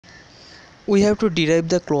we have to derive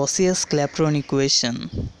the Clausius-clapeyron equation,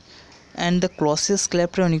 and the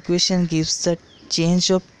Clausius-clapeyron equation gives the change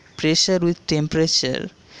of pressure with temperature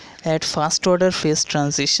at first order phase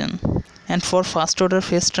transition, and for first order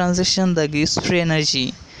phase transition the Gibbs free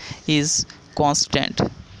energy is constant.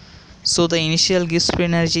 So the initial Gibbs free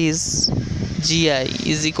energy is Gi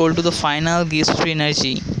is equal to the final Gibbs free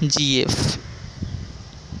energy Gf,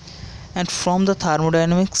 and from the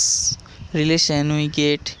thermodynamics relation we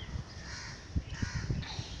get,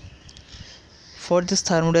 for this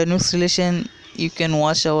thermodynamics relation you can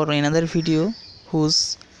watch our another video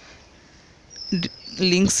whose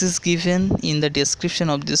links is given in the description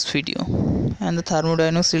of this video, and the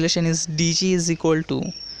thermodynamics relation is dg is equal to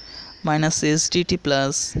minus sdt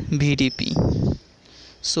plus vdp.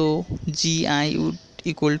 So gi would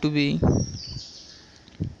equal to be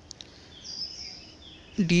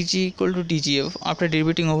dg equal to dgf. After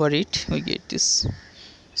derivating over it we get this.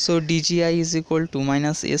 So dgi is equal to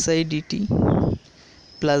minus si dt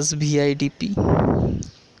plus vi dp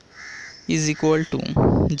is equal to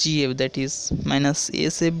gf, that is minus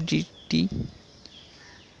sf dt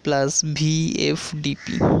plus vf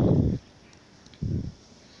dp.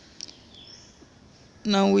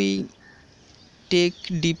 Now we take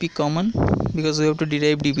dp common because we have to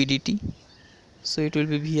derive dp dt, so it will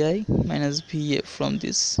be vi minus vf. From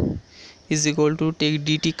this is equal to take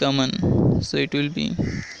dt common, so it will be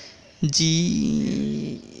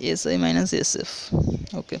g si minus sf.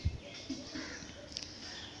 Okay,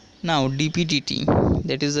 now dp dt,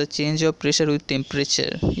 that is the change of pressure with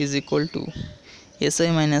temperature, is equal to si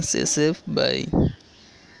minus sf by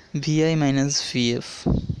vi minus vf.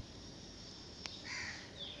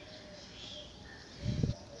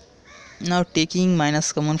 Now taking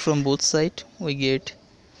minus common from both sides we get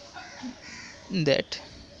that.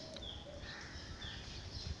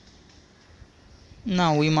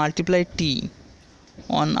 Now we multiply t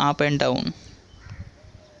on up and down,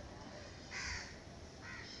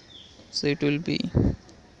 so it will be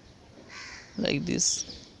like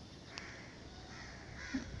this.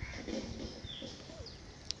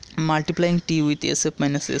 Multiplying t with sf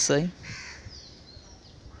minus si,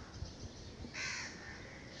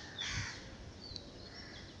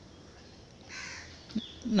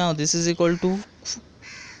 now this is equal to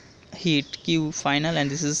heat q final, and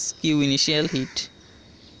this is q initial heat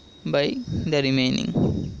by the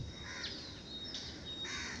remaining.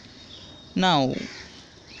 Now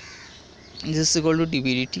this is equal to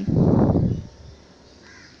dp dt.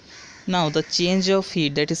 Now the change of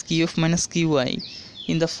heat, that is qf minus qi,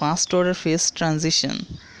 in the first order phase transition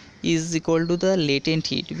is equal to the latent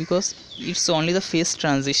heat, because it's only the phase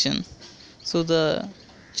transition, so the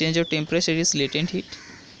change of temperature is latent heat,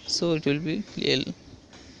 so it will be L.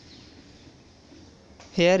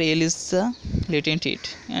 Here L is the latent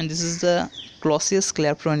heat, and this is the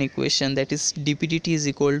Clausius-clapeyron equation, that is dp dt is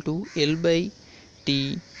equal to L by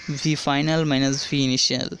T V final minus V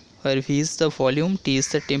initial, where V is the volume, T is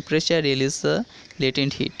the temperature, L is the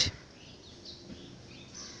latent heat.